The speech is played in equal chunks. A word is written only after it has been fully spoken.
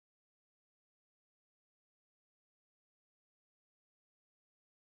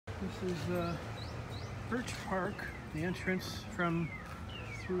This is Birch Park, the entrance through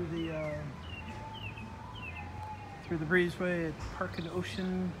the breezeway at Park and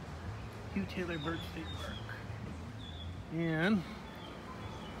Ocean, Hugh Birch State Park. And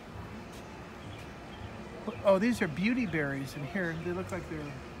oh, these are beauty berries in here. They look like they're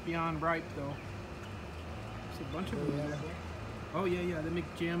beyond ripe though. There's a bunch of them there. Oh yeah, they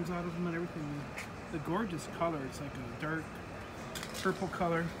make jams out of them and everything. The gorgeous color, it's like a dark purple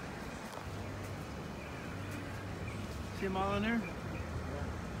color. See them all in there?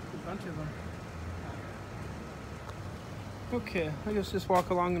 A bunch of them. Okay, I guess just walk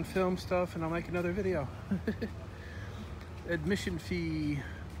along and film stuff and I'll make another video. Admission fee,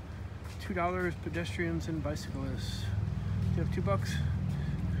 $2 pedestrians and bicyclists. Do you have $2?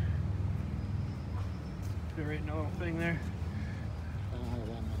 Put it right in a little thing there. I don't have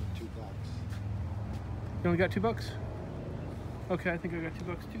that many $2. You only got $2? Okay, I think I got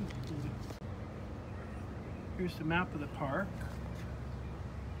 $2 too. Here's the map of the park.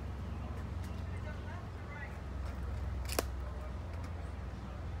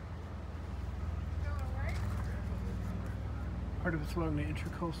 Part of it's along the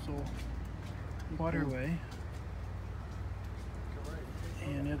Intracoastal Waterway.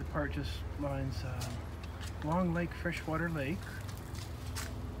 And the other part just lines Long Lake Freshwater Lake.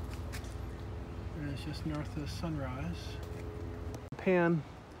 And it's just north of Sunrise. Pan.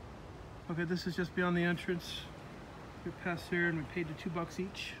 Okay, this is just beyond the entrance. We passed there and we paid the $2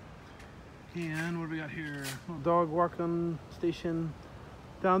 each. And what do we got here? Little dog walking station.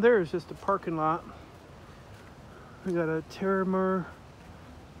 Down there is just a parking lot. We got a Terramar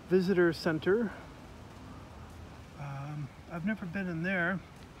Visitor Center. I've never been in there.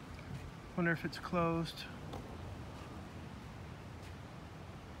 Wonder if it's closed.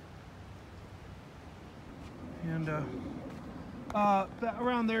 And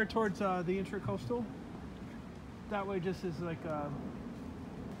around there towards the Intracoastal. That way just is like,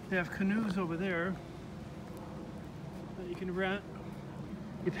 they have canoes over there that you can rent.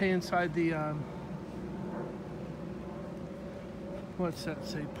 You pay inside the, what's that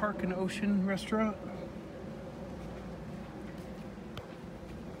say, Park and Ocean restaurant.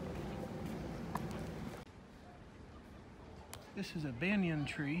 This is a banyan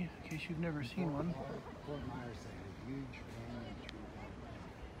tree, in case you've never seen one. Fort Myers had a huge banyan tree.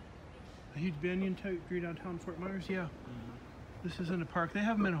 A huge banyan tree downtown Fort Myers, yeah. This is in the park. They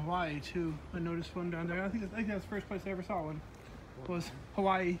have them in Hawaii too. I noticed one down there. I think that's the first place I ever saw one. Was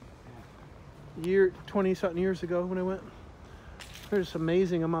Hawaii. 20-something years ago when I went. There's an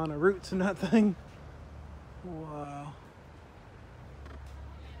amazing amount of roots in that thing. Wow.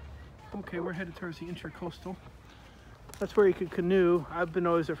 Okay, we're headed towards the Intracoastal. That's where you could canoe. I've been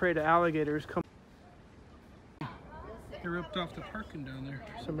always afraid of alligators. They ripped off the parking down there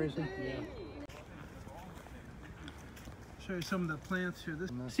for some reason. Yeah. Show you some of the plants here. This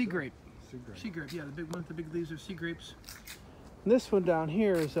sea grape. Sea grape. Yeah, the big one with the big leaves are sea grapes. And this one down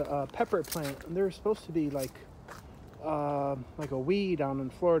here is a pepper plant, and they're supposed to be like a weed down in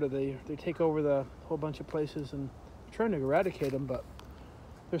Florida. They take over the whole bunch of places and trying to eradicate them, but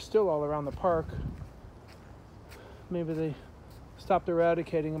they're still all around the park. Maybe they stopped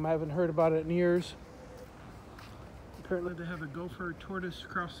eradicating them. I haven't heard about it in years. Apparently they have a gopher tortoise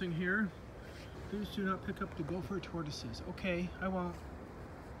crossing here. Please do not pick up the gopher tortoises. Okay, I won't.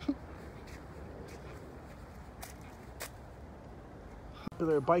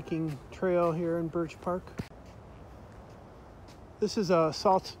 Popular biking trail here in Birch Park. This is a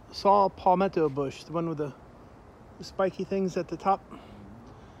saw palmetto bush, the one with the spiky things at the top.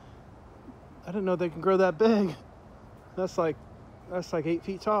 I didn't know they can grow that big. That's like 8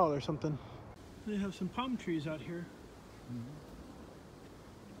 feet tall or something. They have some palm trees out here.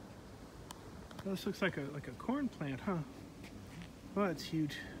 This looks like a corn plant, huh? Oh, it's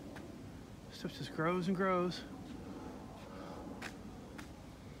huge. Stuff just grows and grows.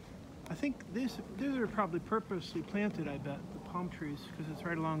 I think these are probably purposely planted, I bet, the palm trees, because it's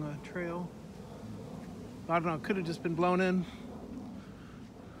right along a trail. I don't know, it could have just been blown in.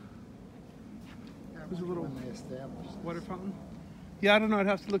 There's a little water fountain. Yeah, I don't know, I'd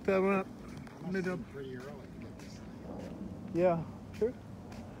have to look that one up. Pretty early to get this thing. Yeah, sure.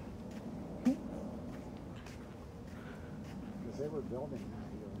 Because they were building that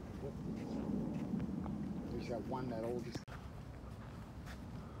here in the 50s. There's that one, that oldest.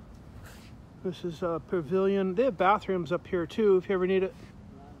 This is a pavilion. They have bathrooms up here too, if you ever need it.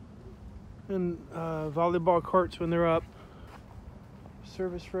 And volleyball courts when they're up.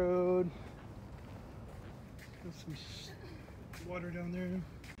 Service road. Got some water down there.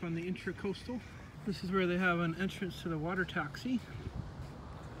 On the Intracoastal. This is where they have an entrance to the water taxi.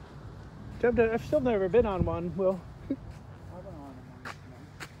 I've still never been on one, Will. I've been on them once,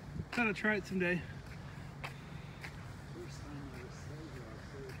 man. Gotta try it someday. First time I was sober, I was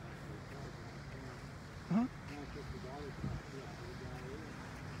Uh-huh. not just the water taxi,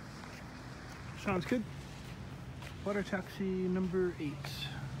 I Sounds good. Water taxi number 8.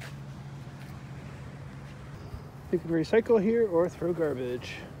 You can recycle here or throw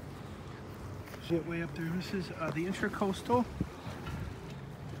garbage. See it way up there. This is the Intracoastal.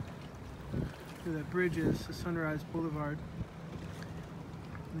 Where that bridge is, the Sunrise Boulevard.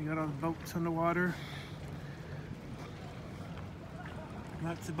 And they got all the boats on the water.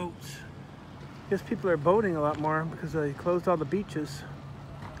 Lots of boats. Guess people are boating a lot more because they closed all the beaches.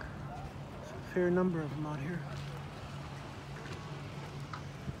 There's a fair number of them out here.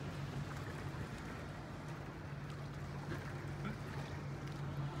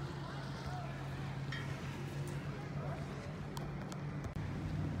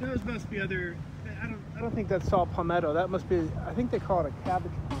 Those must be other. I don't think that's all palmetto. That must be. I think they call it a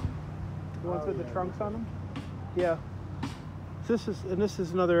cabbage palm. The ones with the trunks on them. Yeah. This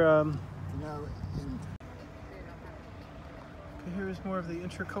is another. know, Okay, here's more of the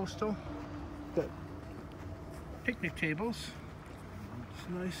Intracoastal. Got picnic tables. It's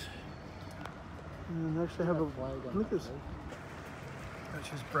nice. And they actually have a. Look at this. It's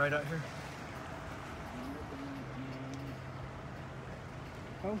just bright out here.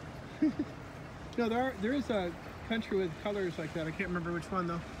 Oh. No, there is a country with colors like that. I can't remember which one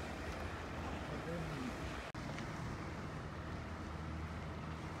though.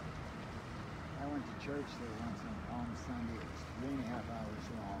 I went to church there once on Palm Sunday. It was 3.5 hours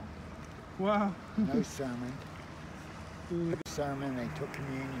long. Wow. No sermon. No sermon. They took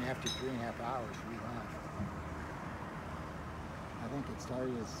communion after 3.5 hours. We left. I think it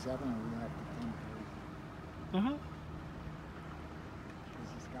started at 7 and we left at 10:30. Uh-huh.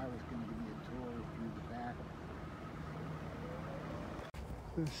 Because this guy was going to give me a tour through the back.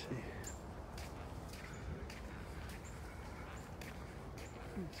 Let's see.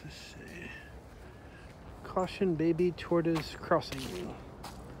 What's this say? Caution baby tortoise crossing.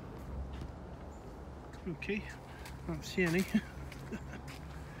 Okay. I don't see any.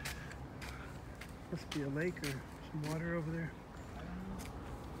 Must be a lake or some water over there.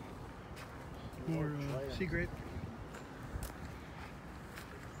 More sea grape.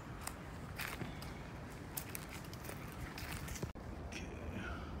 Okay.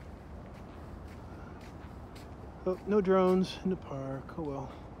 Oh, no drones in the park. Oh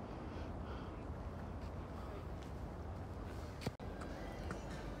well.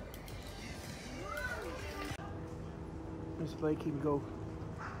 This lake you can go.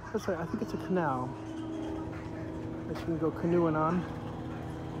 That's right, I think it's a canal that you can go canoeing on.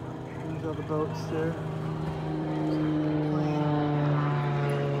 There's all the boats there.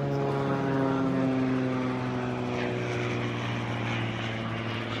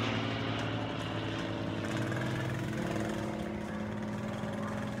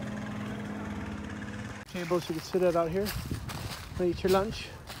 Tables you can sit at out here and eat your lunch.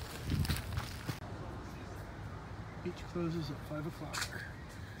 Beach closes at 5 o'clock.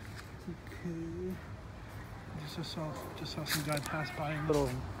 Okay. Just saw some guy pass by in little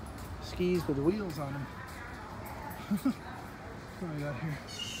skis with wheels on them. What do I got here?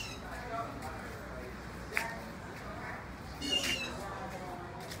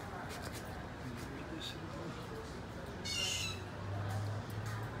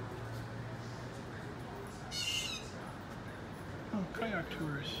 Oh, kayak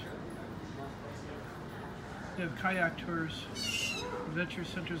tours. They have kayak tours. Adventure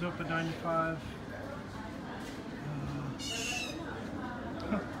Center's open 9 to 5.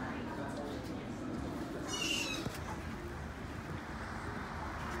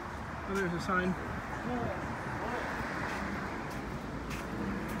 Oh, there's a sign.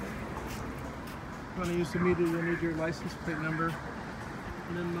 If you want to use the meter, you'll need your license plate number.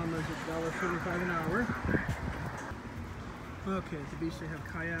 Minimum is $1.75 an hour. Okay, at the beach they have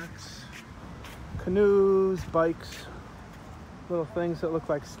kayaks, canoes, bikes, little things that look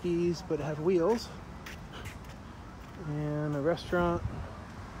like skis but have wheels, and a restaurant.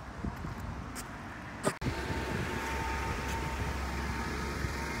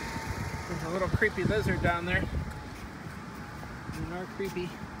 There's a little creepy lizard down there. They are creepy.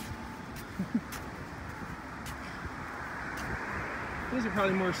 These are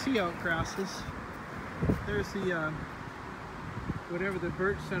probably more sea oak grasses. There's the whatever the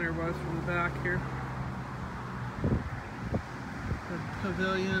Birch Center was from the back here. The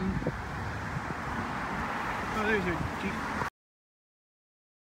pavilion. Oh, there's your Jeep